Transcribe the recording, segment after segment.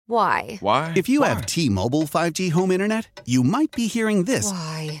Why? Why? If you have T-Mobile 5G home internet, you might be hearing this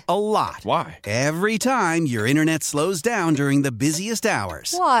Why? a lot. Why? Every time your internet slows down during the busiest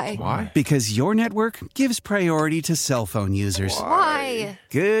hours. Why? Why? Because your network gives priority to cell phone users. Why?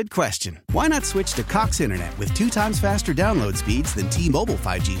 Good question. Why not switch to Cox Internet with 2 times faster download speeds than T-Mobile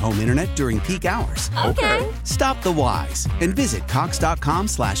 5G home internet during peak hours? Okay. Stop the whys and visit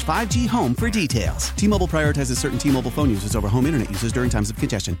cox.com/5G home for details. T-Mobile prioritizes certain T-Mobile phone users over home internet users during times of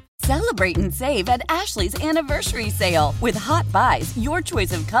congestion. Celebrate and save at Ashley's Anniversary Sale. With Hot Buys, your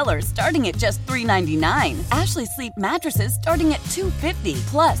choice of colors starting at just $3.99. Ashley Sleep mattresses starting at $2.50.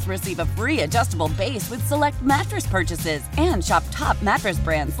 Plus, receive a free adjustable base with select mattress purchases. And shop top mattress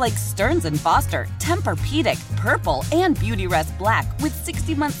brands like Stearns & Foster, Tempur-Pedic, Purple, and Beautyrest Black with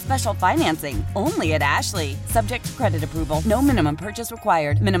 60-month special financing. Only at Ashley. Subject to credit approval. No minimum purchase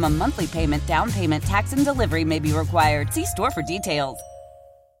required. Minimum monthly payment, down payment, tax, and delivery may be required. See store for details.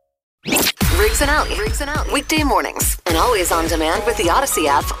 Riggs and Out. Weekday mornings. And always on demand with the Odyssey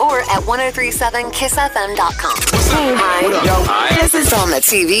app or at 1037kissfm.com. Hey. Hi. This is on the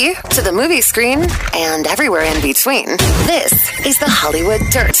TV, to the movie screen, and everywhere in between. This is the Hollywood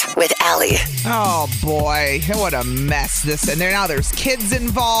Dirt with Allie. Oh, boy. What a mess this. And now there's kids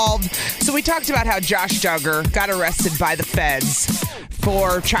involved. So we talked about how Josh Duggar got arrested by the feds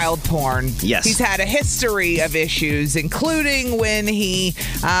for child porn. Yes. He's had a history of issues, including when he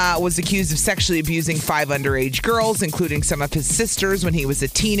was accused of sexually abusing 5 underage girls, including some of his sisters when he was a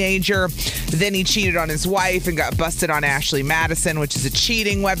teenager. Then he cheated on his wife and got busted on Ashley Madison, which is a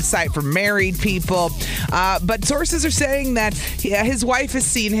cheating website for married people. But sources are saying that his wife has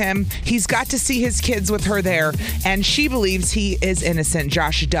seen him. He's got to see his kids with her there, and she believes he is innocent.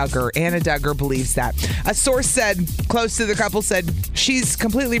 Josh Duggar. Anna Duggar believes that. A source said, close to the couple, said, she's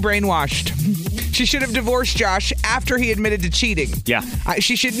completely brainwashed. She should have divorced Josh after he admitted to cheating. Yeah.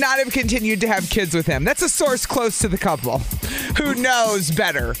 She should not have continued to have kids with him. That's a source close to the couple who knows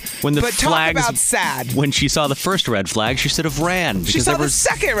better. When the but flags, talk about sad. When she saw the first red flag, she should have ran. She saw the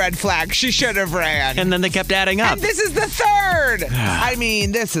second red flag. She should have ran. And then they kept adding up. And this is the third. I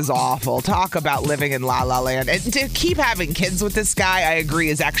mean, this is awful. Talk about living in La La Land. And to keep having kids with this guy, I agree,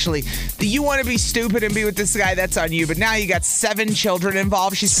 is actually, you want to be stupid and be with this guy, that's on you. But now you got 7 children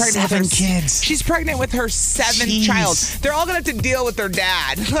involved. She's pregnant 7 with her kids. She's pregnant with her 7th child. They're all going to have to deal with their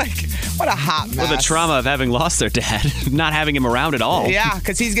dad. Like, what a hot mess. Well, the trauma of having lost their dad, not having him around at all. Yeah,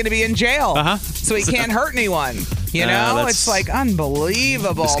 because he's going to be in jail. So he can't hurt anyone. You know, it's like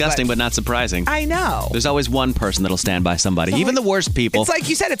unbelievable. Disgusting, but not surprising. I know. There's always one person that'll stand by somebody, even the worst people. It's like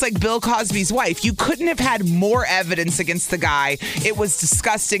you said, it's like Bill Cosby's wife. You couldn't have had more evidence against the guy. It was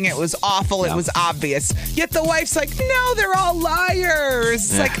disgusting. It was awful. It was obvious. Yet the wife's like, no, they're all liars.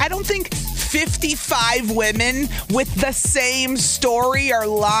 It's like, I don't think 55 women with the same story are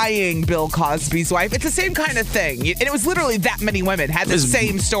lying, Bill Cosby's wife. It's the same kind of thing. And it was literally that many women had the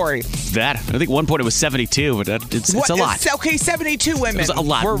same story. That. I think at one point it was 72, but it's a lot. Okay, 72 women. It was a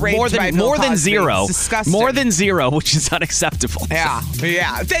lot. Were raped more than, by Bill more Cosby. than zero. It's disgusting. More than zero, which is unacceptable. Yeah.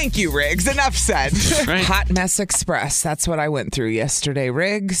 Thank you, Riggs. Enough said. Right. Hot Mess Express. That's what I went through yesterday,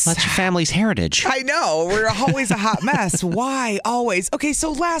 Riggs. That's your family's heritage. I know. We're always a hot mess. Why? Always. Okay,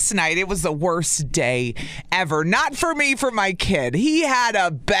 so last night, it was the worst day ever. Not for me, for my kid. He had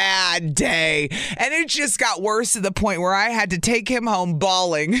a bad day. And it just got worse to the point where I had to take him home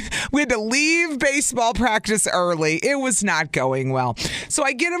bawling. We had to leave baseball practice early. It was not going well. So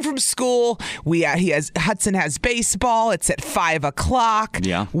I get him from school. Hudson has baseball. It's at 5 o'clock.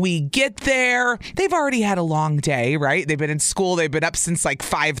 Yeah. We get there. They've already had a long day, right? They've been in school. They've been up since like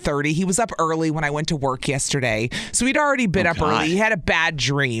 5:30. He was up early when I went to work yesterday. So he'd already been up early. He had a bad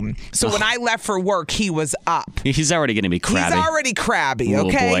dream. So when I left for work, he was up. He's already going to be crabby. He's already crabby, Little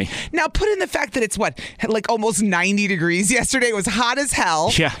okay? boy. Now put in the fact that it's like almost 90 degrees. Yesterday it was hot as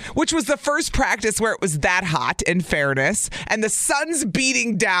hell. Yeah. Which was the first practice where it was that hot, in fairness. And the sun's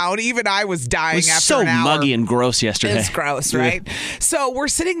beating down. Even I was dying It was after so an hour. muggy and gross yesterday. It's gross, right? So we're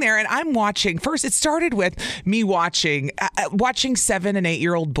sitting there and I'm watching. First, it started with me watching 7 and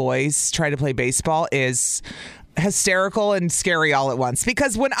 8-year-old boys try to play baseball is hysterical and scary all at once.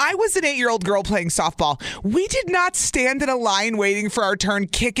 Because when I was an 8-year-old girl playing softball, we did not stand in a line waiting for our turn,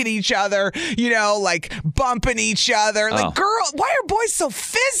 kicking each other, like bumping each other. Like, girl, why are boys so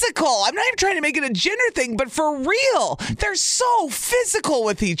physical? I'm not even trying to make it a gender thing, but for real, they're so physical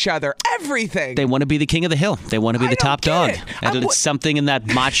with each other. Everything. They want to be the king of the hill. They want to be the top dog. And it's something in that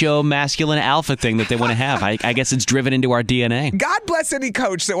macho, masculine alpha thing that they want to have. I guess it's driven into our DNA. God bless any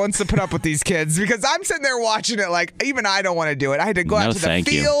coach that wants to put up with these kids, because I'm sitting there watching unfortunate. Like, even I don't want to do it. I had to go out to the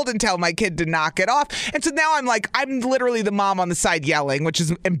field and tell my kid to knock it off. And so now I'm literally the mom on the side yelling, which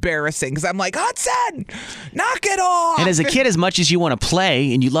is embarrassing because I'm like, Hudson, knock it off. And as a kid, as much as you want to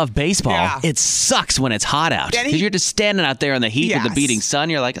play and you love baseball, it sucks when it's hot out. Because you're just standing out there in the heat with the beating sun.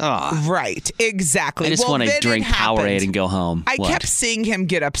 You're like, oh. Right, exactly. I just want to drink Powerade and go home. I kept seeing him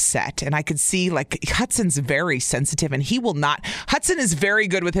get upset, and I could see, Hudson's very sensitive, and he will not. Hudson is very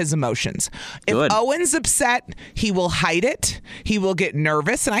good with his emotions. If Owen's upset, he will hide it. He will get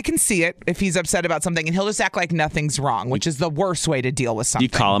nervous, and I can see it if he's upset about something, and he'll just act like nothing's wrong, which is the worst way to deal with something. You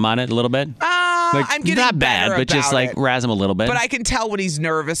call him on it a little bit? I'm getting not bad, but just razz him a little bit. But I can tell when he's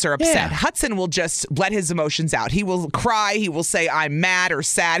nervous or upset. Yeah. Hudson will just let his emotions out. He will cry. He will say, I'm mad or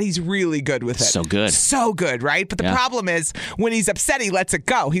sad. He's really good with it. So good. So good, right? But the problem is when he's upset, he lets it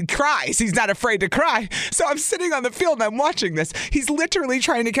go. He cries. He's not afraid to cry. So I'm sitting on the field and I'm watching this. He's literally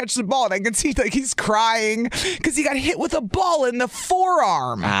trying to catch the ball, and I can see he's crying because he got hit with a ball in the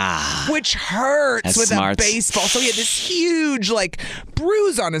forearm, which hurts with a baseball. So he had this huge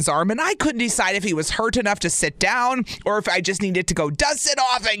bruise on his arm, and I couldn't decide if he was hurt enough to sit down or if I just needed to go dust it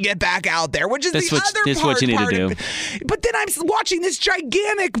off and get back out there, which is the other part. That's what you need to do. But then I'm watching this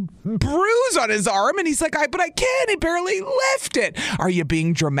gigantic bruise on his arm, and he's like, but I can't. He barely lift it. Are you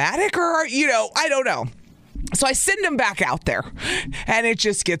being dramatic, or I don't know. So I send him back out there, and it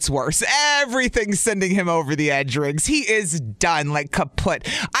just gets worse. Everything's sending him over the edge, Riggs. He is done, kaput.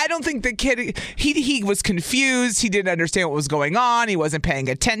 I don't think the kid, he was confused. He didn't understand what was going on. He wasn't paying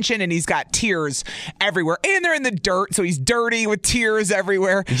attention, and he's got tears everywhere. And they're in the dirt, so he's dirty with tears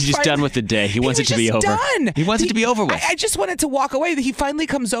everywhere. He's just done with the day. He wants it to be over. Done. He wants it to be over with. I just wanted to walk away. He finally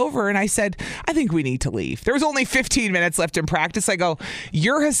comes over, and I said, I think we need to leave. There was only 15 minutes left in practice. I go,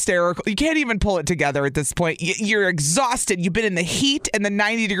 you're hysterical. You can't even pull it together at this point. You're exhausted. You've been in the heat and the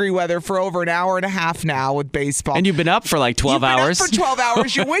 90-degree weather for over an hour and a half now with baseball. And you've been up for 12 hours. You've been up for 12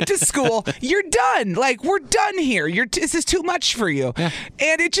 hours. You went to school. You're done. We're done here. This is too much for you. Yeah.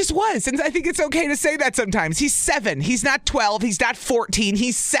 And it just was. And I think it's okay to say that sometimes. He's 7. He's not 12. He's not 14.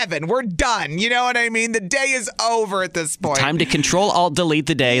 He's 7. We're done. You know what I mean? The day is over at this point. Time to Control-Alt-Delete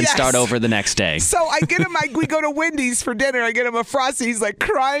the day and start over the next day. So I get him, we go to Wendy's for dinner. I get him a Frosty. He's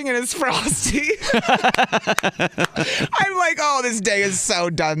crying in his Frosty. I'm like, oh, this day is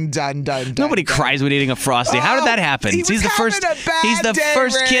so done. Nobody cries when eating a Frosty. How did that happen? He's the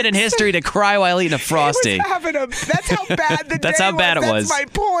first kid in history to cry while eating a Frosty. That's how bad the day was. That's how bad it was. That's my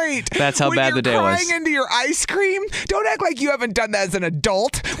point. That's how bad the day was. When you're crying into your ice cream, don't act like you haven't done that as an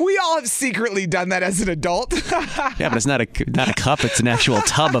adult. We all have secretly done that as an adult. Yeah, but it's not a cup. It's an actual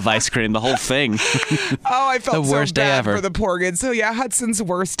tub of ice cream, the whole thing. Oh, I felt the worst so bad day ever for the poor kid. So, yeah, Hudson's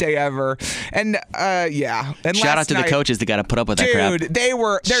worst day ever. And, yeah. And shout out to the coaches that got to put up with that crap. Dude, they're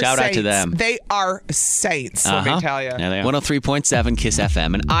shout saints. Out to them. They are saints, let me tell you. Yeah, they are. 103.7 KISS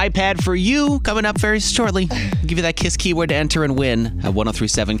FM. An iPad for you coming up very shortly. I'll give you that KISS keyword to enter and win at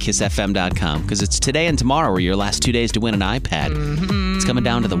 1037kissfm.com, because it's today and tomorrow are your last 2 days to win an iPad. Mm-hmm. It's coming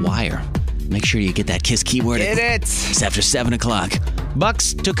down to the wire. Make sure you get that KISS keyword. Get it. It's after 7 o'clock.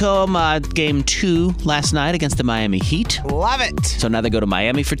 Bucks took home Game 2 last night against the Miami Heat. Love it. So now they go to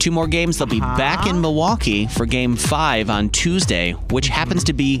Miami for 2 more games. They'll be back in Milwaukee for Game 5 on Tuesday, which happens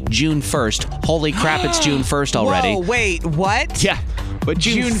to be June 1st. Holy crap, it's June 1st already. Whoa, wait, what? Yeah. But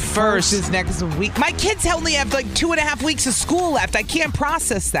June 1st is next week. My kids only have 2.5 weeks of school left. I can't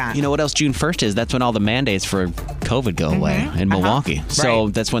process that. You know what else June 1st is? That's when all the mandates for COVID go away in Milwaukee. So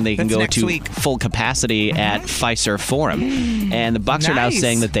that's when they can go to full capacity at Fiserv Forum. And the Bucks are now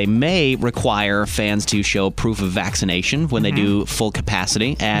saying that they may require fans to show proof of vaccination when they do full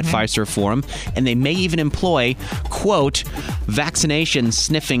capacity at Fiserv Forum. And they may even employ, quote, vaccine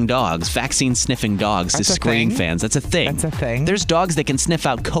sniffing dogs to screen fans. That's a thing. That's a thing. There's dogs that can sniff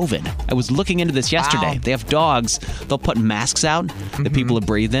out COVID. I was looking into this yesterday. Wow. They have dogs, they'll put masks out that people have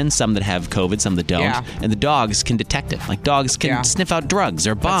breathed in, some that have COVID, some that don't. And the dogs can detect it. Dogs can sniff out drugs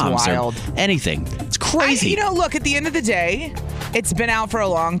or bombs or anything. It's crazy. Look, at the end of the day, it's been out for a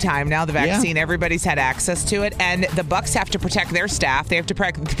long time now, the vaccine. Yeah. Everybody's had access to it. And the Bucks have to protect their staff. They have to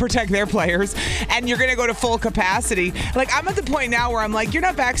protect their players. And you're going to go to full capacity. I'm at the point now where I'm like, you're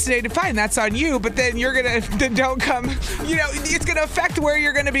not vaccinated, fine, that's on you. But then then don't come, it's going to affect where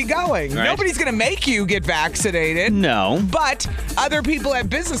you're going to be going. Right. Nobody's going to make you get vaccinated. No. But other people have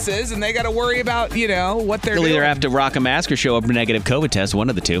businesses and they got to worry about, what they're doing. They'll either have to rock a mask or show a negative COVID test, one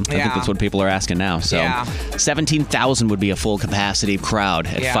of the two. I think that's what people are asking now. So 17,000 would be a full capacity crowd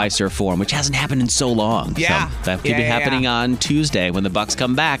at Fiserv Forum, which hasn't happened in so long. Yeah. So that could be happening on Tuesday when the Bucks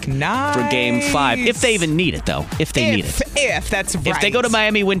come back for Game 5. If they even need it, though. If they need it. If that's right. If they go to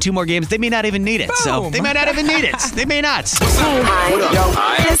Miami, win 2 more games, they may not even need it. Boom. So they might not even need it. They may not.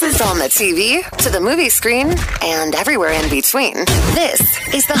 Hi. This is on the TV, to the movie screen, and everywhere in between. This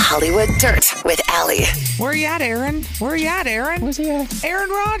is the Hollywood Dirt with Allie. Where are you at, Aaron? Where's he at? Aaron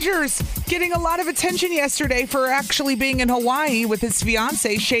Rodgers getting a lot of attention yesterday for actually being in Hawaii with his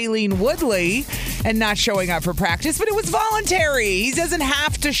fiancée, Shailene Woodley, and not showing up for practice, but it was voluntary. He doesn't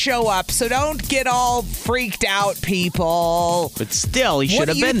have to show up, so don't get all freaked out, people. But still, he should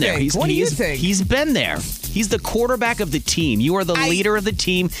have been there. What do you think? He's been there. He's the quarterback of the team. You are the leader of the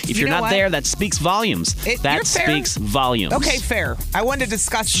team. If you're not there, that speaks volumes. That speaks volumes. Okay, fair. I wanted to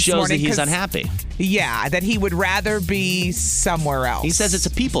discuss this Shows morning that he's unhappy. Yeah, that he would rather be somewhere else. He says it's a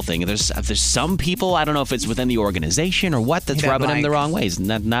people thing. There's some people, I don't know if it's within the organization or what, that's rubbing him the wrong way. He's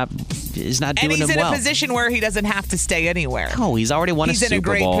not doing him well. And he's in a position where he doesn't have to stay anywhere. No, he's already won a Super Bowl. He's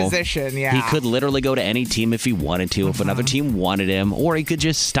in a great position, yeah. He could literally go to any team if he wanted to, if another team wanted him, or he could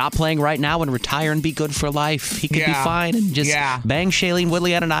just stop playing right now and retire and be good for life. He could be fine and just bang Shailene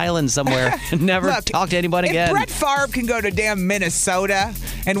Woodley at an island somewhere and never talk to anybody again. If Brett Favre can go to damn Minnesota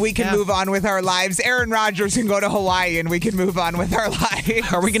and we can move on with our lives, Aaron Rodgers can go to Hawaii and we can move on with our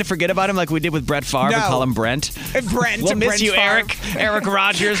lives. Are we going to forget about him like we did with Brett Favre and call him Brent? We'll miss you, Eric. Eric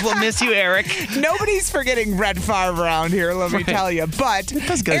Rodgers. We'll miss you, Eric. Nobody's forgetting Brett Favre around here, let me tell you. But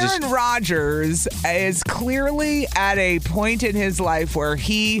Aaron Rodgers is clearly at a point in his life where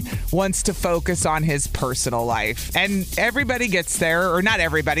he wants to focus on his personal life. And everybody gets there, or not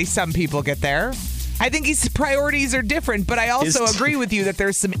everybody, some people get there. I think his priorities are different, but I also agree with you that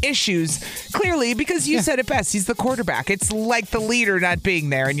there's some issues, clearly, because you said it best. He's the quarterback. It's like the leader not being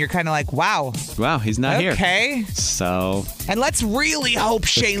there, and you're kind of like, wow. Wow, he's not here. Okay. So. And let's really hope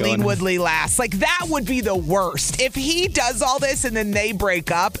Shailene Woodley lasts. Like, that would be the worst. If he does all this and then they break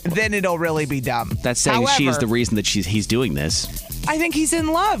up, then it'll really be dumb. That's saying she is the reason that he's doing this. I think he's in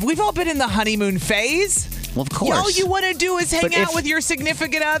love. We've all been in the honeymoon phase. Well, of course. All you want to do is hang out with your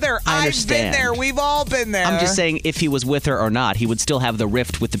significant other. I've been there. We've all been there. I'm just saying, if he was with her or not, he would still have the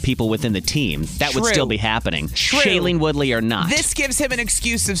rift with the people within the team. That would still be happening. True. Shailene Woodley or not. This gives him an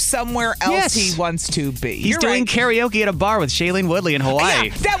excuse of somewhere else he wants to be. He's doing karaoke at a bar with Shailene Woodley in Hawaii.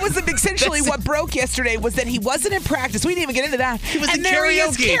 Yeah, that was essentially what broke yesterday, was that he wasn't in practice. We didn't even get into that. He was in there karaoke. He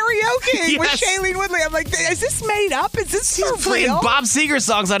is karaoke with Shailene Woodley. I'm like, is this made up? Is this for real? He's playing Bob Seger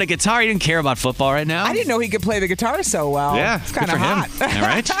songs on a guitar. He didn't care about football right now. I didn't know he could play the guitar so well. Yeah, it's kind of hot. All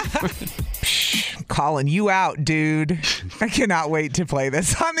right. Calling you out, dude. I cannot wait to play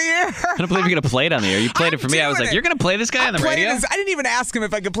this on the air. I don't believe you're going to play it on the air. You played it for me. I was like, you're going to play this guy on the radio? I didn't even ask him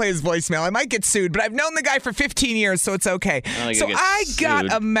if I could play his voicemail. I might get sued, but I've known the guy for 15 years, so it's okay. So I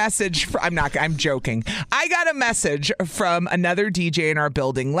got a message. I'm joking. I got a message from another DJ in our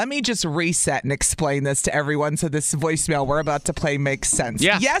building. Let me just reset and explain this to everyone so this voicemail we're about to play makes sense.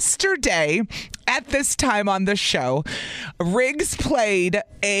 Yeah. Yesterday, at this time on the show, Riggs played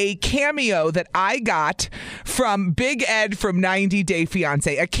a cameo that I got from Big Ed from 90 Day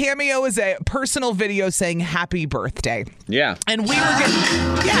Fiancé. A cameo is a personal video saying happy birthday. Yeah. And we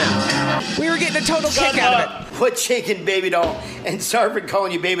were getting a total kick out of it. Quit shaking, baby doll. And sorry for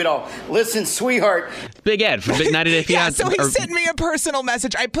calling you baby doll. Listen, sweetheart. Big Ed from Big 90 Day Fiancé. Yeah, so he sent me a personal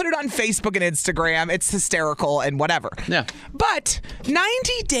message. I put it on Facebook and Instagram. It's hysterical and whatever. Yeah. But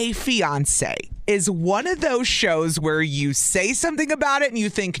 90 Day Fiancé is one of those shows where you say something about it and you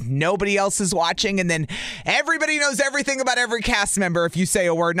think nobody else is watching, and then everybody knows everything about every cast member if you say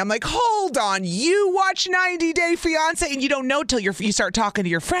a word. And I'm like, hold on, you watch 90 Day Fiancé and you don't know till you start talking to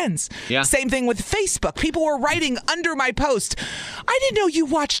your friends. Yeah. Same thing with Facebook. People were writing under my post, I didn't know you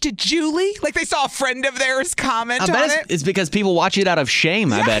watched it, Julie. Like they saw a friend of theirs comment on it. It's because people watch it out of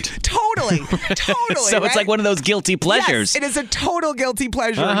shame, I bet. Totally. So it's like one of those guilty pleasures. Yes, it is a total guilty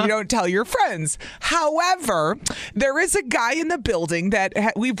pleasure when you don't tell your friends. However, there is a guy in the building that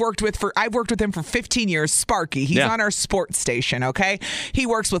I've worked with him for 15 years, Sparky. He's on our sports station, okay? He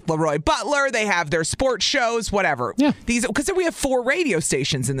works with Leroy Butler. They have their sports shows, whatever. Yeah. Because we have 4 radio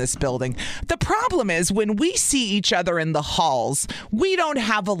stations in this building. The problem is when we see each other in the halls, we don't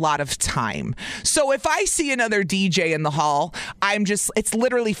have a lot of time. So if I see another DJ in the hall, it's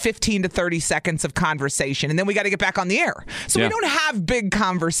literally 15 to 30 seconds of conversation, and then we got to get back on the air. So we don't have big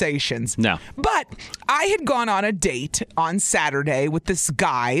conversations. No. But I had gone on a date on Saturday with this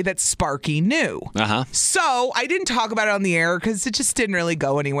guy that Sparky knew. Uh-huh. So I didn't talk about it on the air because it just didn't really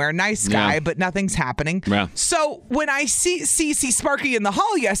go anywhere. Nice guy, but nothing's happening. Yeah. So when I see Sparky in the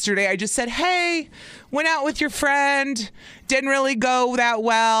hall yesterday, I just said, hey, went out with your friend, didn't really go that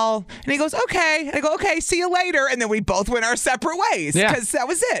well. And he goes, okay. And I go, okay, see you later. And then we both went our separate ways because that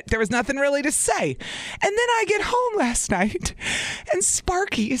was it. There was nothing really to say. And then I get home last night, and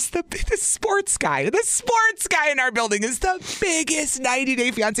Sparky is the sports guy. The sports guy in our building is the biggest 90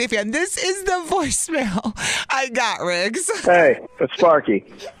 Day Fiancé fan. This is the voicemail I got, Riggs. Hey, it's Sparky.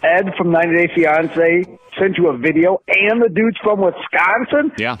 Ed from 90 Day Fiancé sent you a video, and the dude's from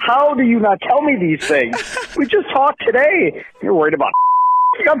Wisconsin? Yeah. How do you not tell me these things? We just talked today. You're worried about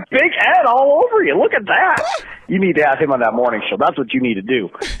you got Big Ed all over you. Look at that. You need to have him on that morning show. That's what you need to do.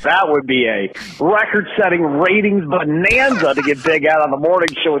 That would be a record-setting ratings bonanza to get Big Ed on the morning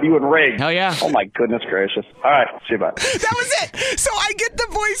show with you and Riggs. Hell yeah. Oh, my goodness gracious. All right. See you, bye. That was it. So I get the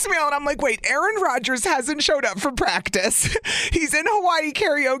voicemail, and I'm like, wait, Aaron Rodgers hasn't showed up for practice. He's in Hawaii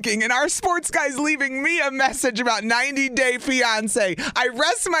karaokeing, and our sports guy's leaving me a message about 90 Day Fiancé. I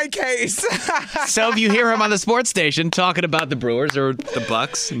rest my case. So if you hear him on the sports station talking about the Brewers or the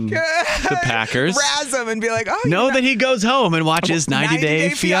Bucks and the Packers, razz him and be like, oh, know that he goes home and watches 90 Day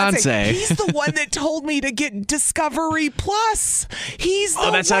Fiancé. He's the one that told me to get Discovery Plus. He's the one.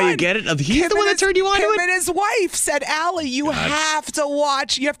 Oh, that's how you get it? He's the one that turned you on to it? Him and his wife said, Allie, you have to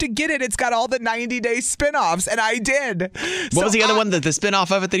watch. You have to get it. It's got all the 90-day spinoffs, and I did. What was the other one, the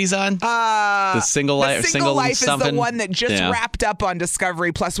spinoff of it that he's on? The Single Life. Single Life something? is the one that just wrapped up on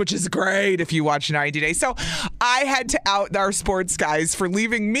Discovery Plus, which is great if you watch 90 Days. So I had to out our sports guys for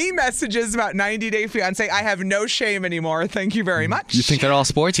leaving me messages about 90 Day Fiancé. I have no shame anymore. Thank you very much. You think they're all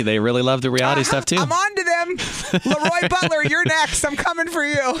sportsy? They really love the reality stuff too. I'm on to them. Leroy Butler, you're next. I'm coming for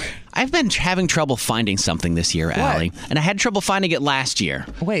you. I've been having trouble finding something this year, Allie. And I had trouble finding it last year.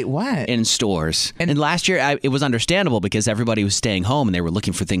 Wait, what? In stores. And last year, it was understandable because everybody was staying home and they were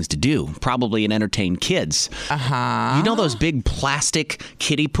looking for things to do, probably and entertain kids. Uh-huh. You know those big plastic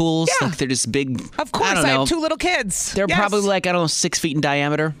kiddie pools? Yeah. Like they're just big. Of course, I have two little kids. They're probably like, 6 feet in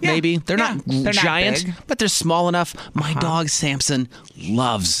diameter, maybe. They're not giant, but they're small enough. My dog, Samson,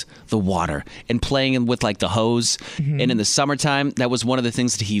 loves the water and playing with like the hose. And in the summertime, that was one of the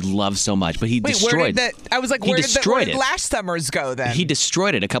things that he loved so much. But he destroyed it. I was like, where did last summer's go then? He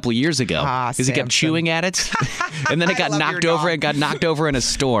destroyed it a couple of years ago because he kept chewing at it. And then it got knocked over. It got knocked over in a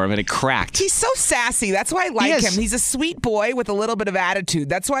storm and it cracked. He's so sassy. That's why I like him. He's a sweet boy with a little bit of attitude.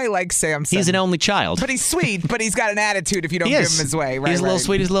 That's why I like Samson. He's an only child. But he's sweet, but he's got an attitude if you don't give him his way. Right, he's a little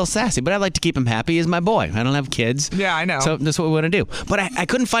sweet, he's a little sassy, but I like to keep him happy. He's my boy. I don't have kids. Yeah, I know. So that's what we want to do. But I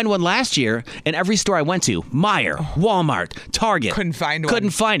couldn't find one last year, and every store I went to, Meijer, Walmart, Target. Couldn't find one. Couldn't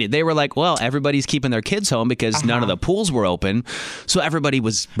find it. They were like, well, everybody's keeping their kids home because none of the pools were open, so everybody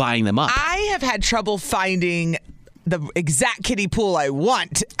was buying them up. I have had trouble finding the exact kiddie pool I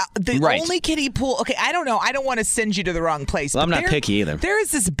want. The only kiddie pool. Okay, I don't know. I don't want to send you to the wrong place. Well, I'm not picky either. There is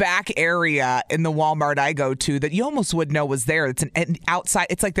this back area in the Walmart I go to that you almost would know was there. It's an outside.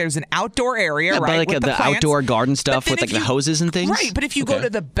 It's like there's an outdoor area, right? Like with the outdoor garden stuff with like the hoses and things. Right, but if you go to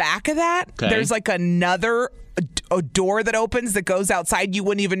the back of that, there's like another a door that opens that goes outside you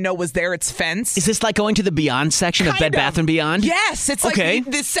wouldn't even know was there. It's fenced. Is this like going to the Beyond section of Bed Bath & Beyond? Yes. It's like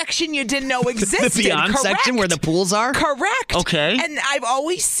the section you didn't know existed. The Beyond section where the pools are? Correct. Okay. And I've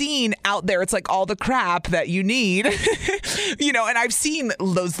always seen out there, it's like all the crap that you need. And I've seen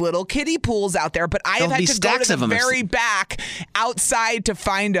those little kiddie pools out there, but I have had to go to the very back outside to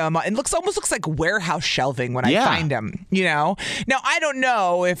find them. It almost looks like warehouse shelving when I find them, Now, I don't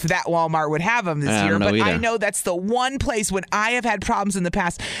know if that Walmart would have them this year, but I know that's the one place when I have had problems in the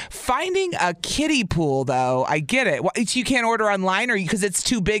past. Finding a kiddie pool, though, I get it. You can't order online because it's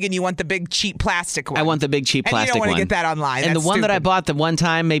too big and you want the big, cheap plastic one. I want the big, cheap plastic one. And you don't want to get that online. And That's the one stupid. that I bought the one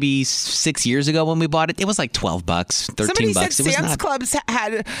time, maybe 6 years ago when we bought it, it was like $12, $13. Somebody said Sam's Clubs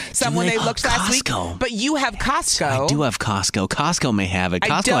had some when they looked last week. But you have Costco. I do have Costco. Costco may have it.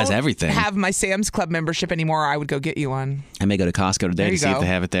 Costco has everything. I don't have my Sam's Club membership anymore. I would go get you one. I may go to Costco today to see if they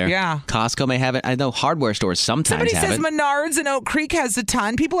have it there. Yeah. Costco may have it. I know hardware stores sometimes Somebody have it. says Menards in Oak Creek has a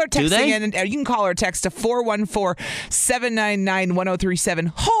ton. People are texting in. And you can call or text to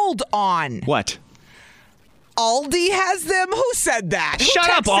 414-799-1037. Hold on. What? Aldi has them? Who said that? Shut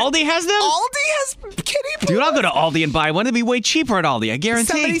up. Aldi has them? Aldi has kiddie pools? Dude, I'll go to Aldi and buy one. It'd be way cheaper at Aldi, I guarantee.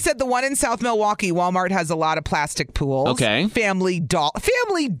 Somebody said the one in South Milwaukee, Walmart has a lot of plastic pools. Okay. Family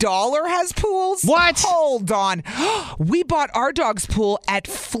Dollar has pools? What? Hold on. We bought our dog's pool at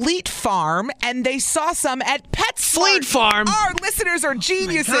Fleet Farm, and they saw some at PetSmart. Fleet Farm? Our listeners are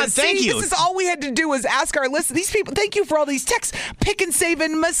geniuses. Oh my God, thank you. This is all we had to do was ask our listeners. These people, thank you for all these texts. Pick and Save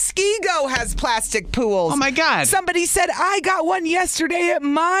in Muskego has plastic pools. Oh, my God. Somebody said, I got one yesterday at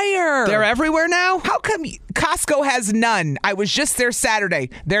Meijer. They're everywhere now? How come Costco has none? I was just there Saturday.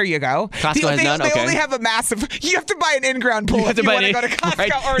 There you go. Costco has none? They Okay. only have a massive... You have to buy an in-ground pool if you want to go to Costco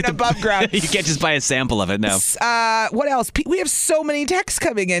right. or an above ground. You can't just buy a sample of it now. What else? We have so many texts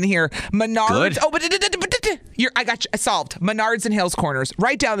coming in here. Menards. Good. Oh, but I got you solved. Menards and Hills Corners,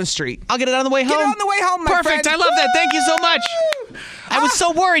 right down the street. I'll get it on the way home. Get it on the way home, my Perfect. friend. I love that. Thank you so much. I was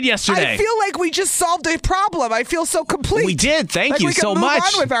so worried yesterday. I feel like we just solved a problem. I feel so complete. We did. Thank you we can so move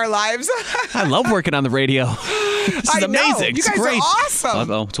much. on with our lives. I love working on the radio. This is I know. amazing. You guys it's great. are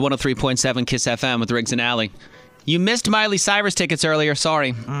awesome. Uh-oh. It's 103.7 Kiss FM with Riggs and Alley. You missed Miley Cyrus tickets earlier.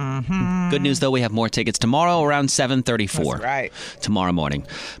 Sorry. Mm-hmm. Good news, though. We have more tickets tomorrow around 7:34. That's right. Tomorrow morning.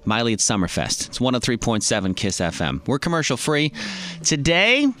 Miley at Summerfest. It's 103.7 Kiss FM. We're commercial free.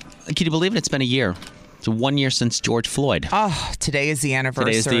 Today, can you believe it? It's been a year. It's 1 year since George Floyd. Oh, today is the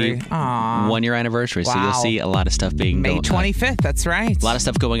anniversary. Today is the 1 year anniversary. Wow. So you'll see a lot of stuff being May 25th. That's right. A lot of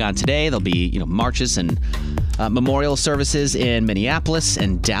stuff going on today. There'll be, marches and memorial services in Minneapolis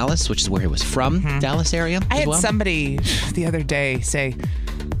and Dallas, which is where he was from, Dallas area. I had well. somebody the other day say,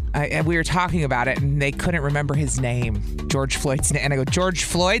 and we were talking about it, and they couldn't remember his name, George Floyd's name. And I go, George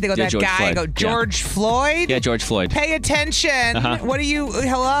Floyd? They go, Yeah, that George guy. Floyd. I go, George Floyd? Yeah, George Floyd. Pay attention. What are you,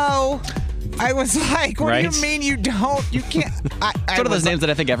 hello? I was like, what do you mean you don't? You can't. It's one of those names that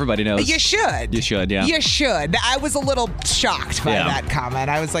I think everybody knows. You should. You should, yeah. You should. I was a little shocked by that comment.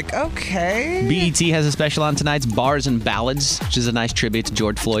 I was like, okay. BET has a special on tonight's Bars and Ballads, which is a nice tribute to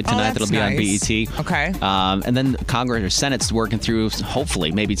George Floyd tonight. That's That'll be nice. on BET. Okay. And then Congress or Senate's working through,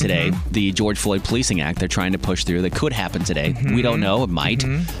 hopefully, maybe today, the George Floyd Policing Act they're trying to push through that could happen today. We don't know. It might,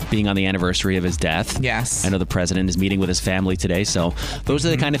 being on the anniversary of his death. Yes. I know the president is meeting with his family today, so those are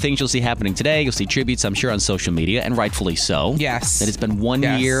the kind of things you'll see happening today. You'll see tributes, I'm sure, on social media, and rightfully so. Yes. That it's been 1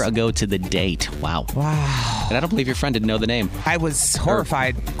 year ago to the date. Wow. And I don't believe your friend didn't know the name. I was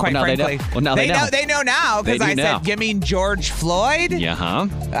horrified, quite Well, now they frankly. know. Well, now they know. They know now, because They do I now. said, you mean George Floyd? Yeah, huh?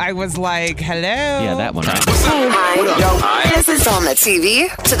 I was like, hello? Yeah, that one, right? Hi. This is on the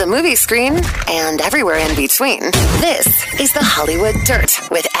TV, to the movie screen, and everywhere in between. This is the Hollywood Dirt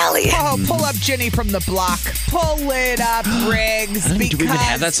with Allie. Oh, pull up Jenny from the block. Pull it up, Riggs. Do we even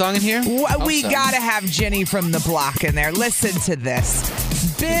have that song in here? We gotta have Jenny from the block in there. Listen to this.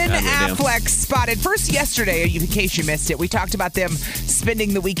 Ben Yeah, we do. Affleck spotted first yesterday, in case you missed it. We talked about them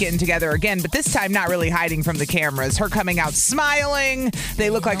spending the weekend together again, but this time not really hiding from the cameras. Her coming out smiling. They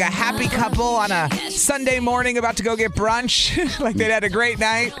look like a happy couple on a Sunday morning about to go get brunch, like they'd had a great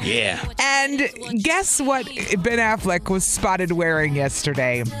night. Yeah. And guess what Ben Affleck was spotted wearing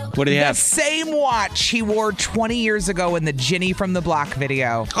yesterday? What did he have? The same watch he wore 20 years ago in the Jenny from the Block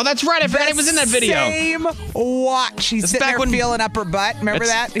video. Oh, that's right. I forgot he was in that video. Same watch. He's That's sitting back there when- feeling up her butt. Remember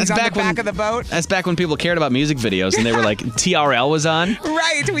that? He's on the back of the boat. That's back when people cared about music videos and they were like, TRL was on.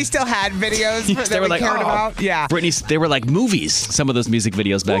 Right. We still had videos They that were we like, cared oh. about. Yeah. Britney, they were like movies, some of those music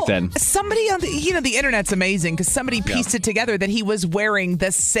videos back then. Somebody on the internet's amazing because somebody pieced it together that he was wearing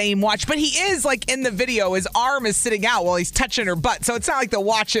the same watch, but he is like in the video, his arm is sitting out while he's touching her butt. So it's not like the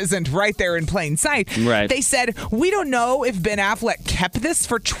watch isn't right there in plain sight. Right. They said, we don't know if Ben Affleck kept this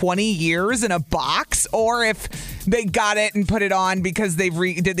for 20 years in a box or if they got it and put it on because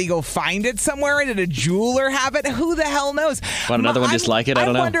did they go find it somewhere? Did a jeweler have it? Who the hell knows? Want another one just like it? I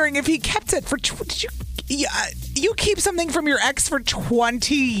don't know. I'm wondering if he kept it for. You keep something from your ex for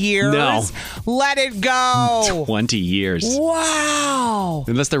 20 years? No. Let it go. 20 years. Wow.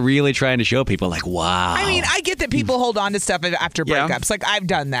 Unless they're really trying to show people, like, wow. I mean, I get that people hold on to stuff after Yeah. breakups. Like, I've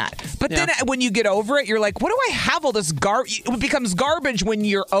done that. But then when you get over it, you're like, what do I have all this garbage? It becomes garbage when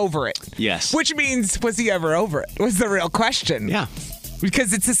you're over it. Yes. Which means, was he ever over it? Was the real question. Yeah.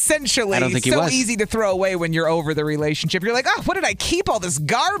 Because it's essentially I don't think he so was. easy to throw away when you're over the relationship. You're like, oh, what did I keep all this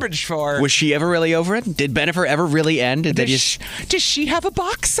garbage for? Was she ever really over it? Did Bennifer ever really end? Did they just... Does she have a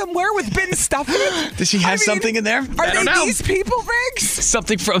box somewhere with Ben stuff in it? Does she have something in there? Are I don't they know. these people, Riggs?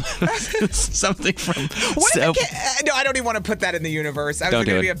 Something from... something from... What if no, I don't even want to put that in the universe. I was Don't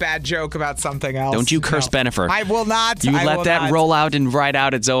going do to be it. a bad joke about something else. Don't you curse Bennifer. I will not. You I let will that not. roll out and ride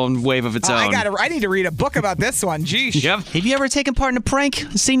out its own wave of its own. I need to read a book about this one. Geesh. Yep. Have you ever taken part in a prank?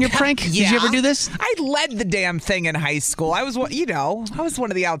 Senior prank? Yeah. Did you ever do this? I led the damn thing in high school. I was one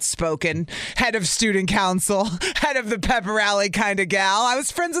of the outspoken head of student council, head of the pep rally kind of gal. I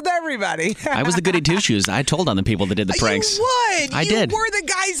was friends with everybody. I was the goody two-shoes. I told on the people that did the pranks. You would. I did. You were the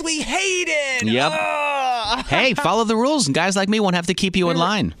guys we hated. Yep. Ugh. Hey, follow the rules, and guys like me won't have to keep you in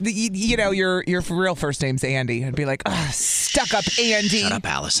line. Your real first name's Andy. I'd be like, stuck up Andy. Shut up,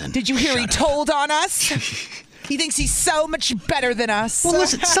 Allison. Did you hear he told on us? He thinks he's so much better than us. Well,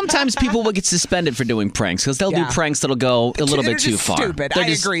 listen, sometimes people will get suspended for doing pranks because they'll do pranks that'll go a little bit too far. Stupid. I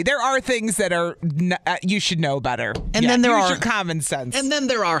agree. There are things that are you should know better. And then there use are your common sense. And then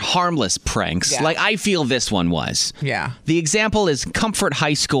there are harmless pranks. Yeah. Like I feel this one was. Yeah. The example is Comfort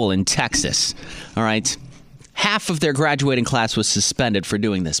High School in Texas. All right. Half of their graduating class was suspended for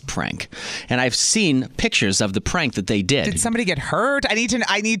doing this prank. And I've seen pictures of the prank that they did. Did somebody get hurt? I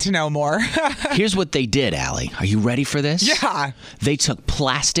need to know more. Here's what they did, Allie. Are you ready for this? Yeah. They took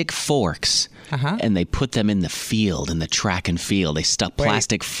plastic forks and they put them in the field, in the track and field. They stuck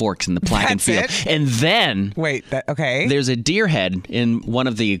plastic forks in the track and field. And then there's a deer head in one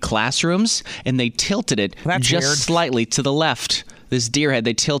of the classrooms, and they tilted it just slightly to the left. This deer head,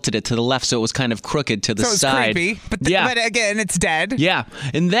 they tilted it to the left so it was kind of crooked to the side. Creepy, but again, it's dead. Yeah.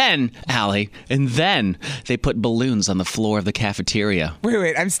 And then, Allie, they put balloons on the floor of the cafeteria.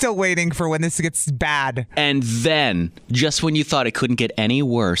 Wait, I'm still waiting for when this gets bad. And then, just when you thought it couldn't get any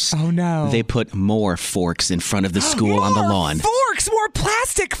worse, they put more forks in front of the school on the lawn. More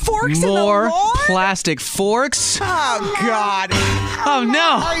plastic forks in the lawn? More plastic forks? Oh, God. Oh,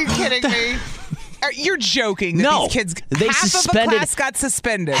 no. Are you kidding me? You're joking that these kids, half of the class got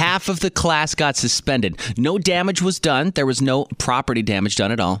suspended. Half of the class got suspended. No damage was done. There was no property damage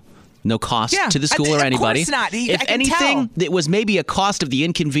done at all. No cost to the school or anybody. Of course not. If anything, it was maybe a cost of the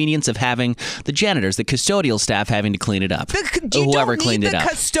inconvenience of having the janitors, the custodial staff having to clean it up. Whoever cleaned it up. You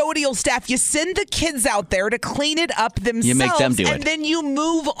don't need the custodial staff. You send the kids out there to clean it up themselves. You make them do it. And then you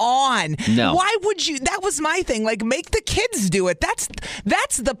move on. No. Why would you? That was my thing. Like, make the kids do it.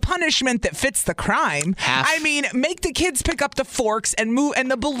 That's the punishment that fits the crime. I mean, make the kids pick up the forks and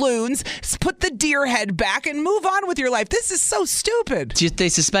the balloons, put the deer head back, and move on with your life. This is so stupid. They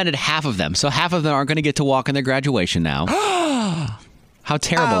suspended half of them, so half of them aren't going to get to walk in their graduation now. How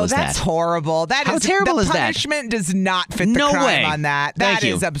terrible is that? That's horrible. How terrible is that? The punishment does not fit the crime on that. That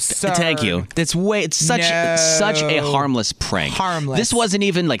is absurd. Thank you. It's such a harmless prank. Harmless. This wasn't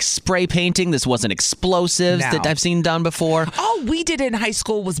even like spray painting. This wasn't explosives that I've seen done before. All we did in high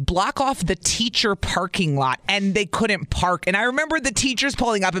school was block off the teacher parking lot, and they couldn't park. And I remember the teachers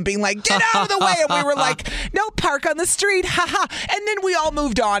pulling up and being like, "Get out of the way!" And we were like, "No, park on the street." Haha. And then we all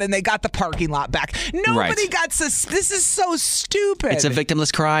moved on, and they got the parking lot back. Nobody got This is so stupid. It's a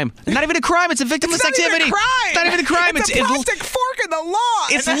victimless crime. Not even a crime. It's a victimless activity. It's not even a crime. It's a plastic fork in the lawn.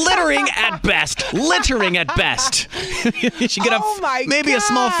 It's littering at best. Littering at best. You should get maybe a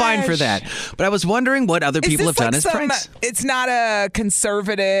small fine for that. But I was wondering what other people have done as pranks. It's not a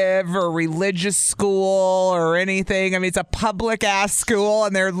conservative or religious school or anything. I mean, it's a public ass school,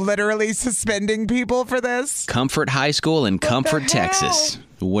 and they're literally suspending people for this. Comfort High School in Comfort, Texas.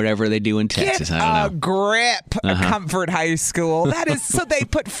 Whatever they do in Texas, I don't know. Grip, Comfort High School. That is so they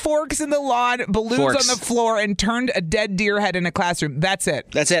put forks in the lawn, balloons on the floor, and turned a dead deer head in a classroom. That's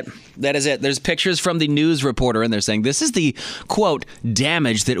it. That's it. That is it. There's pictures from the news reporter, and they're saying this is the, quote,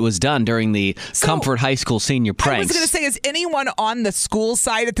 damage that was done during the Comfort High School senior pranks. I was going to say, is anyone on the school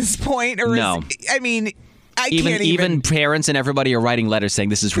side at this point? Or no. Even parents and everybody are writing letters saying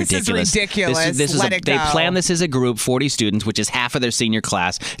this is ridiculous. This is ridiculous. They planned this as a group, 40 students, which is half of their senior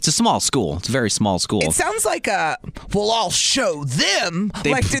class. It's a small school. It's a very small school. It sounds like I'll show them.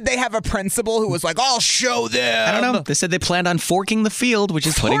 Did they have a principal who was like, I'll show them? I don't know. They said they planned on forking the field, which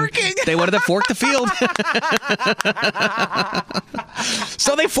is they wanted to fork the field.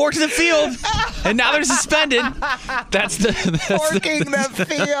 So they forked the field, and now they're suspended. Forking the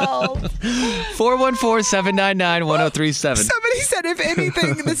field. 414-799-1037. Somebody said, if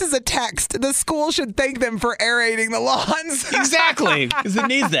anything, this is a text. The school should thank them for aerating the lawns. Exactly, because it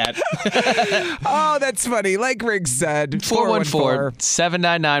needs that. Oh, that's funny. Like Riggs said.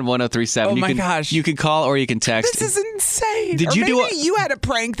 414-799-1037. Oh, my gosh. You can call or you can text. This is insane. Maybe you had a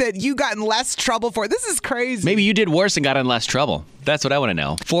prank that you got in less trouble for. This is crazy. Maybe you did worse and got in less trouble. That's what I want to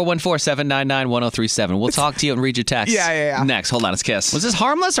know. 414-799-1037. We'll talk to you and read your text. Yeah. Next. Hold on. It's Kiss. Was this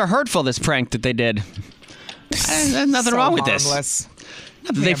harmless or hurtful, this prank that they did? There's nothing wrong with this.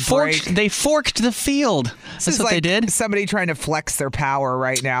 They forked the field. That's what they did. Somebody trying to flex their power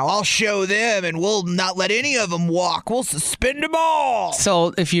right now. I'll show them, and we'll not let any of them walk. We'll suspend them all.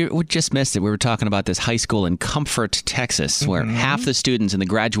 So if you just missed it, we were talking about this high school in Comfort, Texas, where half the students in the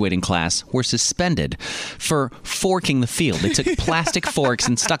graduating class were suspended for forking the field. They took plastic forks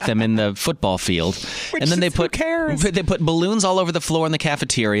and stuck them in the football field. And then they put balloons all over the floor in the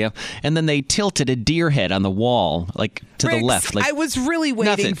cafeteria, and then they tilted a deer head on the wall, like to the left. Like, I was really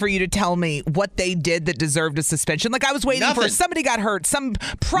waiting for you to tell me what they did that deserved a suspension. Like, I was waiting for somebody got hurt, some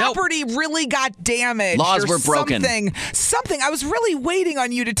property really got damaged. Laws were broken. Something. I was really waiting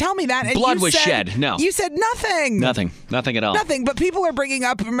on you to tell me that. And blood was shed. No. You said nothing. Nothing at all. Nothing. But people are bringing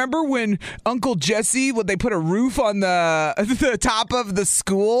up, remember when Uncle Jesse, when they put a roof on the top of the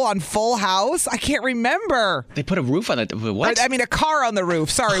school on Full House? I can't remember. They put a roof on it. What? I mean, a car on the roof.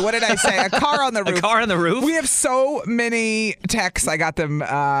 Sorry, what did I say? A car on the roof. A car on the roof? We have so many texts. I got them. We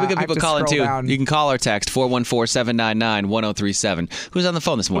got people calling too. Down. You can call or text 414-799-1037. Who's on the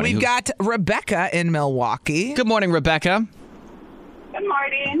phone this morning? We've got Rebecca in Milwaukee. Good morning, Rebecca. Good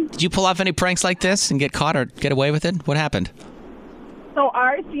morning. Did you pull off any pranks like this and get caught or get away with it? What happened? So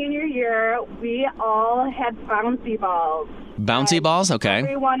our senior year, we all had bouncy balls. Bouncy balls? Okay.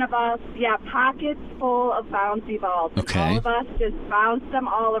 Every one of us, pockets full of bouncy balls. Okay. And all of us just bounced them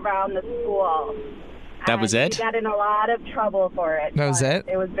all around the school. That was it? We got in a lot of trouble for it. That was it?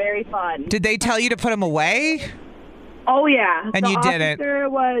 It was very fun. Did they tell you to put them away? Oh, yeah. And you didn't? The officer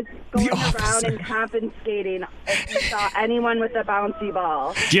was going around and confiscating if he saw anyone with a bouncy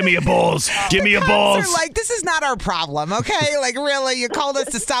ball. Give me your balls. Give me your balls. They're like, this is not our problem, okay? Like, really? You called us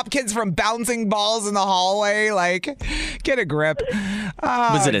to stop kids from bouncing balls in the hallway? Like, get a grip.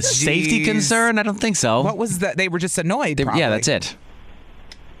 Was it a safety concern? I don't think so. What was that? They were just annoyed, Yeah, that's it.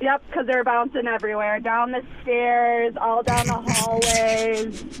 Yep, because they're bouncing everywhere. Down the stairs, all down the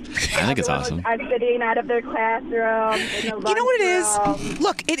hallways. I think it's awesome. Exiting out of their classroom. You know what it is?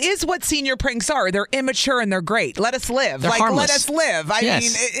 Look, it is what senior pranks are. They're immature and they're great. Let us live. They're harmless. Let us live. I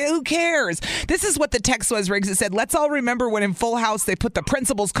mean, who cares? This is what the text was, Riggs. It said, let's all remember when in Full House they put the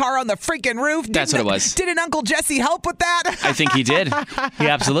principal's car on the freaking roof. That's what it was. Didn't Uncle Jesse help with that? I think he did. He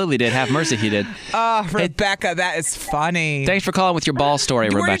absolutely did. Have mercy, he did. Rebecca, that is funny. Thanks for calling with your ball story,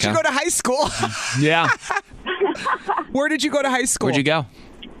 Rebecca. Where did you go to high school? Yeah. Where did you go to high school? Where'd you go?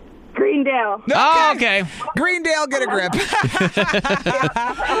 Greendale. Okay. Greendale, get a grip.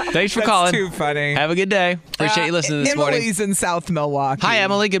 Thanks for calling. Too funny. Have a good day. Appreciate you listening this morning. Emily's in South Milwaukee. Hi,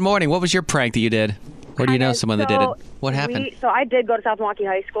 Emily. Good morning. What was your prank that you did? Or do you know someone that did it? What happened? So I did go to South Milwaukee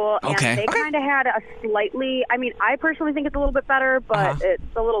High School, and Okay. they kind of had a slightly, I mean, I personally think it's a little bit better, but it's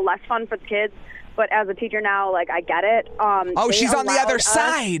a little less fun for the kids. But as a teacher now, like, I get it. She's on the other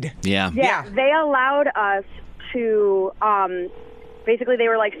side. Yeah. They allowed us to, basically they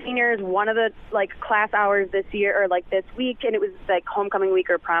were like seniors, one of the like class hours this year or like this week, and it was like homecoming week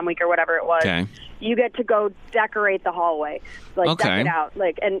or prom week or whatever it was. Okay. You get to go decorate the hallway, like deck it out,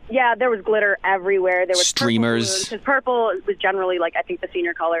 like, and there was glitter everywhere. There was streamers. Because purple was generally like I think the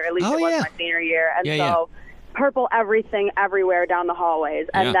senior color, at least it was my senior year, and purple everything everywhere down the hallways.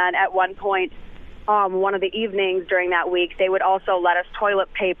 And then at one point, one of the evenings during that week, they would also let us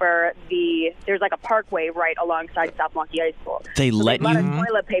toilet paper there's like a parkway right alongside South Milwaukee High School. They let you us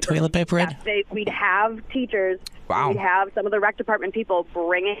toilet paper it? We'd have teachers, we'd have some of the rec department people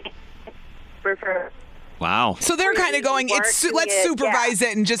bring it for Wow. So they're kind of going, let's supervise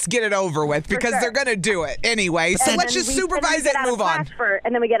it and just get it over with because they're going to do it anyway. So let's just supervise it and move on.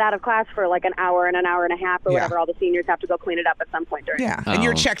 And then we get out of class for like an hour and a half or whatever. All the seniors have to go clean it up at some point during and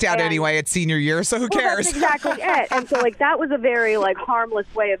you're checked out anyway at senior year, so who cares? That's exactly it. And so like that was a very like harmless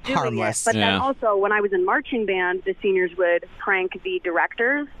way of doing it. But then also when I was in marching band, the seniors would prank the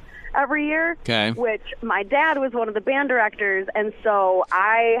directors every year, which my dad was one of the band directors, and so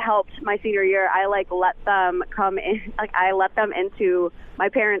I helped my senior year. I let them come in, like I let them into my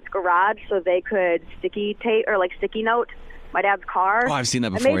parents' garage so they could sticky tape or like sticky note my dad's car. Oh, I've seen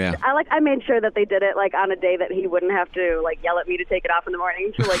that before. I made sure that they did it like on a day that he wouldn't have to like yell at me to take it off in the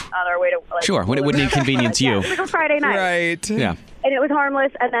morning to like on our way to like, when it wouldn't inconvenience you. It was a Friday night, right? Yeah. And it was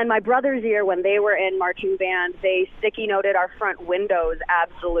harmless. And then my brother's year, when they were in marching band, they sticky noted our front windows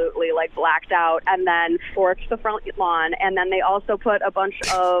absolutely, like blacked out, and then forked the front lawn. And then they also put a bunch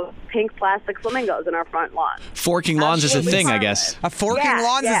of pink plastic flamingos in our front lawn. Forking lawns is a thing, I guess. A forking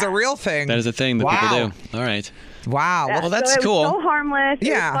lawns is a real thing. That is a thing that people do. All right. Wow. Well, that's cool. It was so harmless.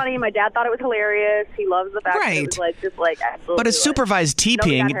 It was funny. My dad thought it was hilarious. He loves the fact that it was like absolutely. But a supervised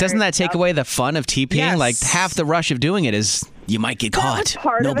TPing, doesn't that take away the fun of TPing? Yes. Like half the rush of doing it is you might get caught.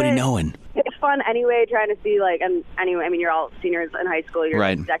 Nobody knowing. fun anyway, trying to see, like, and anyway, I mean, you're all seniors in high school. You're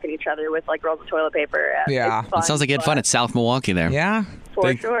right. decking each other with, like, rolls of toilet paper. Yeah. It sounds like you had fun at South Milwaukee there. Yeah.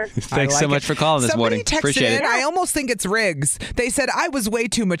 For sure. Thanks so much for calling this morning. Appreciate it. I almost think it's Riggs. They said I was way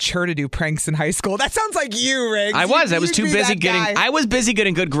too mature to do pranks in high school. That sounds like you, Riggs. I was too busy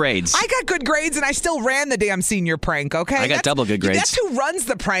getting good grades. I got good grades, and I still ran the damn senior prank, okay? I got double good grades. That's who runs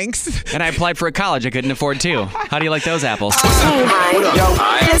the pranks. And I applied for a college I couldn't afford, too. How do you like those apples?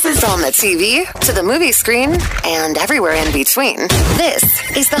 Hi. This is on the TV, to the movie screen, and everywhere in between. This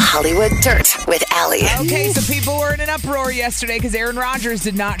is the Hollywood Dirt with Allie. Okay, so people were in an uproar yesterday because Aaron Rodgers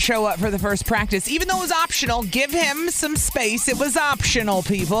did not show up for the first practice. Even though it was optional, give him some space. It was optional,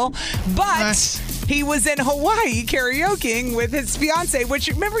 people. But he was in Hawaii karaokeing with his fiance, which,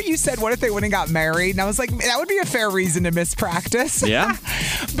 remember you said, what if they went and got married? And I was like, that would be a fair reason to miss practice. Yeah.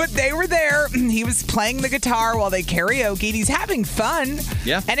 But they were there. He was playing the guitar while they karaokeed. He's having fun.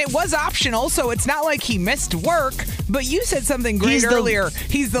 Yeah. And it was optional, so it's not like he missed work. But you said something great earlier.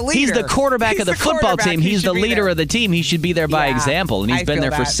 He's the leader. He's the quarterback of the football team. He's the leader of the team. He should be there by example. And he's been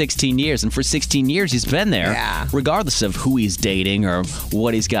there for 16 years. And for 16 years, he's been there, regardless of who he's dating or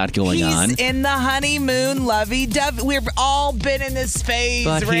what he's got going on. He's in the honeymoon lovey-dovey. We've all been in this phase,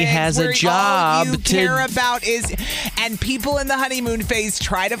 but Riggs, he has a job all you care about is, and people in the honeymoon phase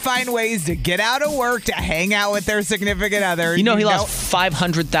try to find ways to get out of work to hang out with their significant other. You know he lost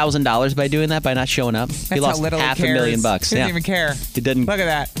 $500,000 by doing that, by not showing up. That's he lost $500,000. He doesn't even care. He didn't. Look at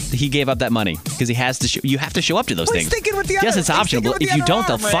that. He gave up that money because he has to. You have to show up to those things. He's thinking with the other. Yes, it's optional. If you don't,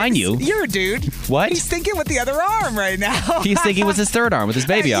 they'll fine you. You're a dude. What? He's thinking with the other arm right now. He's thinking with his third arm, with his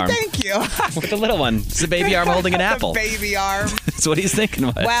baby arm. Thank you. With the little one. It's the baby arm holding an apple. The baby arm. That's what he's thinking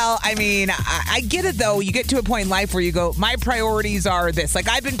with. Well, I mean, I get it, though. You get to a point in life where you go, my priorities are this. Like,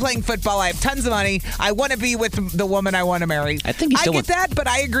 I've been playing football. I have tons of money. I want to be with the woman I want to marry. I think I get that, but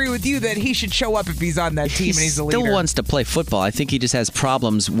I agree with you that he should show up if he's on that team and he's the leader. He still wants to play football. I think he just has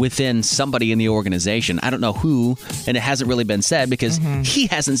problems within somebody in the organization. I don't know who, and it hasn't really been said because he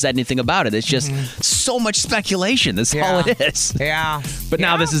hasn't said anything about it. It's just so much speculation. That's all it is. Yeah. But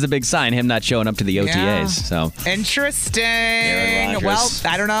now this is a big sign, him not showing up to the OTAs. Yeah. So interesting. Aaron Rodgers.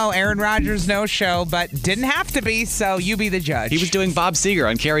 Well, I don't know. Aaron Rodgers, no show, but didn't have to be, so you be the judge. He was doing Bob Seger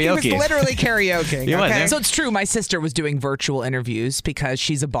on karaoke. He was literally karaoke. He was, So it's true. My sister was doing virtual interviews because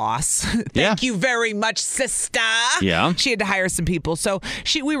she's a boss. Thank you very much, sister. Yeah. She had to hire some people. So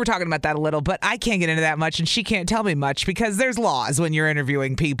we were talking about that a little, but I can't get into that much, and she can't tell me much because there's laws when you're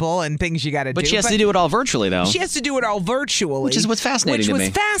interviewing people and things you got to do. But she has to do it all virtually, though. She has to do it all virtually. Which is what's fascinating to me. Which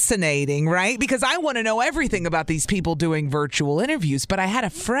was fascinating, right? Because I want to know everything about these people doing virtual interviews. But I had a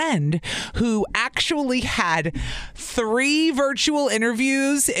friend who actually had 3 virtual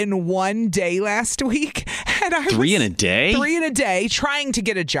interviews in one day last week. And I 3 in a day? 3 in a day, trying to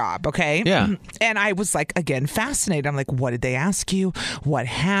get a job, okay? Yeah. And I was like, again, fascinated. I'm like, what did they ask you? What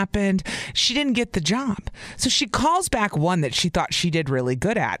happened? She didn't get the job. So she calls back one that she thought she did really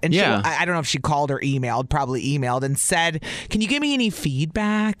good at. And I don't know if she called or emailed, probably emailed, and said, can you give me any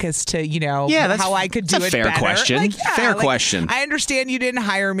feedback as to, how I could do it better? Fair question. Fair question. I understand you didn't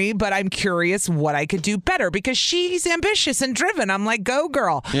hire me, but I'm curious what I could do better because she's ambitious and driven. I'm like, go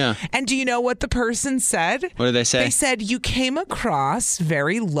girl. Yeah. And do you know what the person said? What did they say? They said, you came across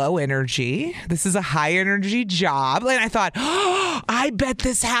very low energy. This is a high energy job. And I thought, I bet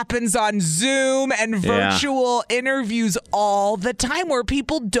this happens on Zoom and virtual interviews all the time where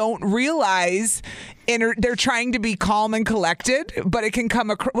people don't realize they're trying to be calm and collected, but it can come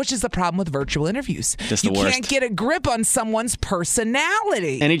across, which is the problem with virtual interviews. Just the worst. worst. Can't get a grip on someone's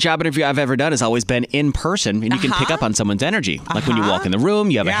personality. Any job interview I've ever done has always been in person, and you can pick up on someone's energy. Like when you walk in the room,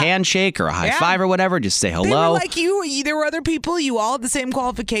 you have a handshake or a high five or whatever, just say hello. They were like you. There were other people, you all had the same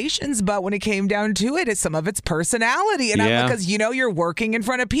qualifications, but when it came down to it, some of it's personality. And because you're working in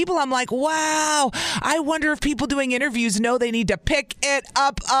front of people, I'm like, wow, I wonder if people doing interviews know they need to pick it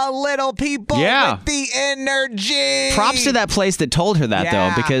up a little, people. Yeah. With the energy. Props to that place that told her that,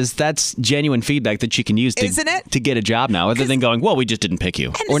 though, because that's genuine feedback that she can use to get a job now, other than going, well, we just didn't pick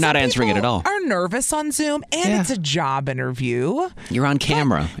you, or not answering it at all. Are nervous on Zoom, and it's a job interview. You're on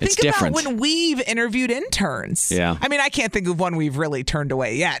camera. It's different. Think about when we've interviewed interns. Yeah. I mean, I can't think of one we've really turned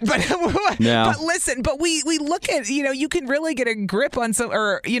away yet, but listen, but we look at, you can really get a grip on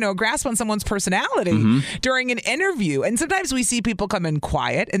grasp on someone's personality during an interview. And sometimes we see people come in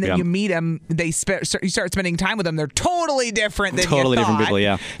quiet, and then you meet them, they start spending time with them, they're totally different than totally you thought. different people,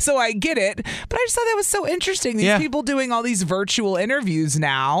 yeah. So I get it. But I just thought that was so interesting. These people doing all these virtual interviews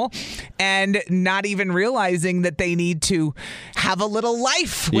now and not even realizing that they need to have a little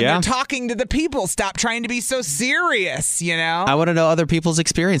life when they're talking to the people. Stop trying to be so serious, you know? I want to know other people's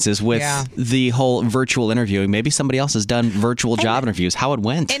experiences with the whole virtual interviewing. Maybe somebody else has done virtual job interviews, how it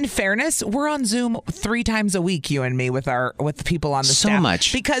went. In fairness, we're on Zoom 3 times a week, you and me, with people on the staff. So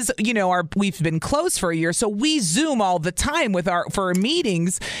much. Because, we've been closed for a year, so we Zoom all the time for our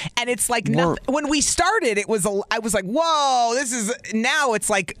meetings, and it's like when we started, I was like, whoa, now it's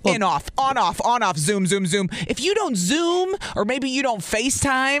like on off, Zoom. If you don't Zoom, or maybe you don't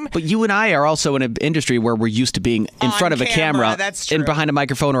FaceTime. But you and I are also in an industry where we're used to being in front of a camera, that's true. and behind a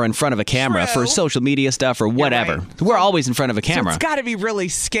microphone or in front of a camera for social media stuff or whatever. Right. We're always in front of a camera. So it's got to be really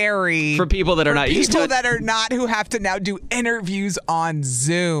scary for people that are not used to it. People that are not, who have to now do interviews on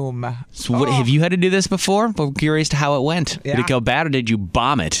Zoom. So have you had to do this before? We're curious to how it went. Yeah. Did it go bad or did you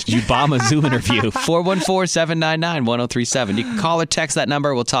bomb it? Did you bomb a Zoom interview? 414-799-1037. You can call or text that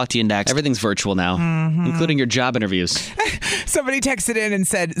number. We'll talk to you next. Everything's virtual now, including your job interviews. Somebody texted in and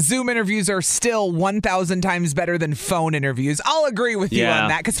said, Zoom interviews are still 1,000 times better than phone interviews. I'll agree with you on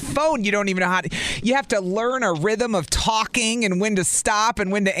that, because phone, you don't even know how to, you have to learn a rhythm of talking and when to stop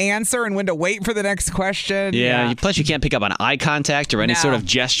and when to answer and when to wait for the next question. Yeah. Plus you can't pick up on eye contact or any sort of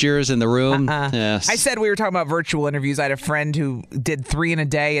gestures in the room. Yes. I said we were talking about virtual interviews. I had a friend who did 3 in a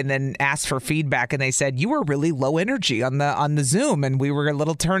day and then asked for feedback, and they said, you were really low energy on the Zoom, and we were a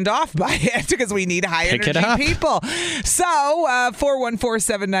little turned off by it because we need high energy people. So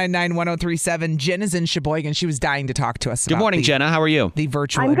 414-799-1037. Jen is in Sheboygan. She was dying to talk to us. Good morning, Jenna. How are you? The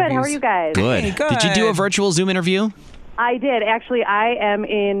virtual I'm good. interviews. How are you guys? Good. Hey, good. Did you do a virtual Zoom interview? I did. Actually, I'm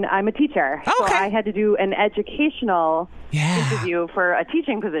a teacher. Okay. So I had to do an educational interview for a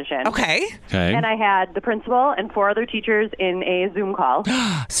teaching position. Okay. And I had the principal and 4 other teachers in a Zoom call.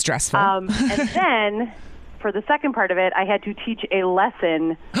 Stressful. And then for the second part of it, I had to teach a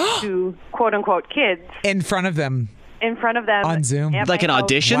lesson to quote-unquote kids. In front of them. On Zoom. Like an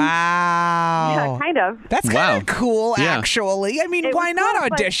audition? Wow. Yeah, kind of. That's kind of cool, actually. I mean, why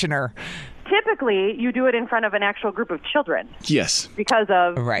not audition her? Typically, you do it in front of an actual group of children. Yes. Because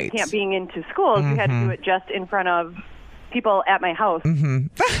of being into schools, you had to do it just in front of people at my house.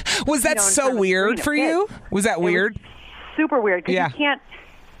 Was that so weird for you? Was that weird? Super weird, because you can't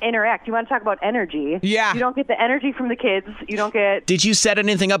interact. You want to talk about energy. Yeah. You don't get the energy from the kids. You don't get... Did you set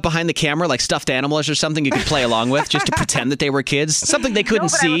anything up behind the camera, like stuffed animals or something you could play along with, just to pretend that they were kids? Something they couldn't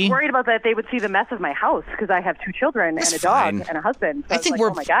see? I was worried about that they would see the mess of my house, because I have 2 children and a dog and a husband. So I think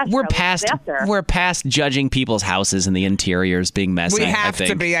oh my gosh, we're past judging people's houses and the interiors being messy. We have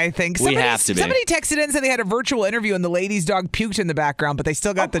to be, I think. We have to be. Somebody texted in and said they had a virtual interview and the lady's dog puked in the background, but they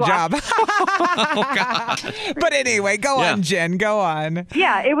still got the job. Oh, God. But anyway, go on, Jen. Go on.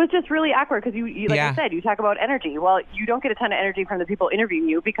 Yeah, it was just really awkward because you like I said, you talk about energy. Well, you don't get a ton of energy from the people interviewing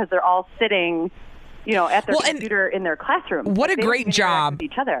you because they're all sitting, at their computer in their classroom. What a great job. With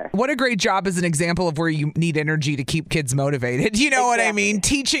each other. What a great job as an example of where you need energy to keep kids motivated. You know what I mean?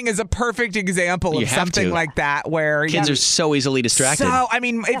 Teaching is a perfect example of something like that where kids are so easily distracted. So, I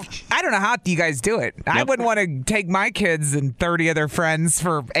mean, I don't know how you guys do it. I wouldn't want to take my kids and 30 other friends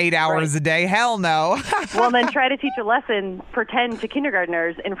for 8 hours a day. Hell no. Well, then try to teach a lesson, pretend to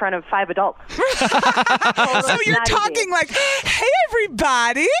kindergartners in front of 5 adults. So you're talking like, hey,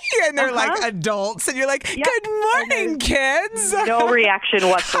 everybody. And they're like adults. And you're like, good morning, kids. No reaction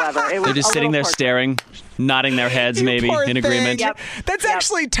whatsoever. They're just sitting there staring, nodding their heads maybe in agreement. Yep. That's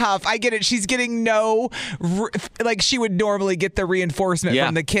actually tough. I get it. She's getting she would normally get the reinforcement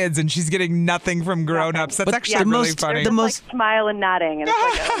from the kids, and she's getting nothing from grown-ups. That's actually really funny. The most smile and nodding. And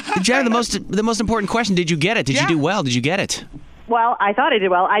it's like, Jen, the most important question, did you get it? Did you do well? Did you get it? Well, I thought I did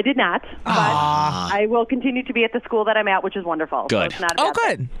well. I did not, but I will continue to be at the school that I'm at, which is wonderful. Good. So it's not a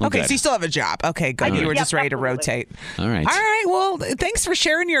bad thing. Okay, so you still have a job. Okay, good. You were just ready to rotate. All right. Well, thanks for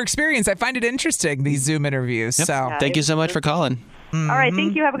sharing your experience. I find it interesting, these Zoom interviews. Yep. So thank you so much for calling. All right,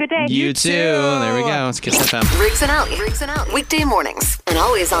 thank you. Have a good day. You too. There we go. It's Kiss FM. Riggs and Out. Weekday mornings. And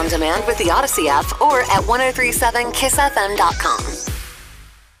always on demand with the Odyssey app or at 1037kissfm.com.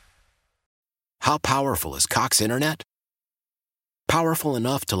 How powerful is Cox Internet? Powerful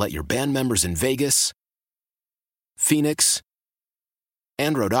enough to let your band members in Vegas, Phoenix,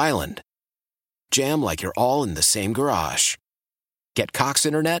 and Rhode Island jam like you're all in the same garage. Get Cox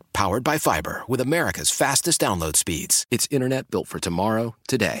Internet powered by fiber with America's fastest download speeds. It's internet built for tomorrow,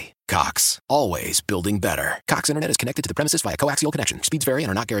 today. Cox, always building better. Cox Internet is connected to the premises via coaxial connection. Speeds vary and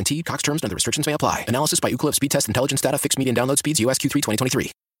are not guaranteed. Cox terms and other restrictions may apply. Analysis by Ookla Speed Test Intelligence Data. Fixed median download speeds. US Q3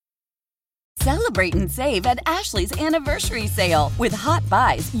 2023. Celebrate and save at Ashley's Anniversary Sale. With Hot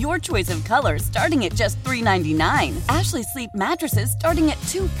Buys, your choice of colors starting at just $3.99. Ashley Sleep mattresses starting at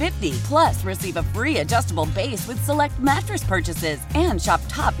 $2.50. Plus, receive a free adjustable base with select mattress purchases. And shop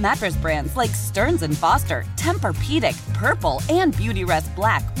top mattress brands like Stearns & Foster, Tempur-Pedic, Purple, and Beautyrest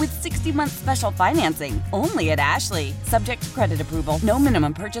Black with 60-month special financing. Only at Ashley. Subject to credit approval. No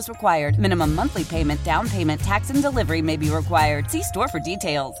minimum purchase required. Minimum monthly payment, down payment, tax, and delivery may be required. See store for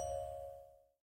details.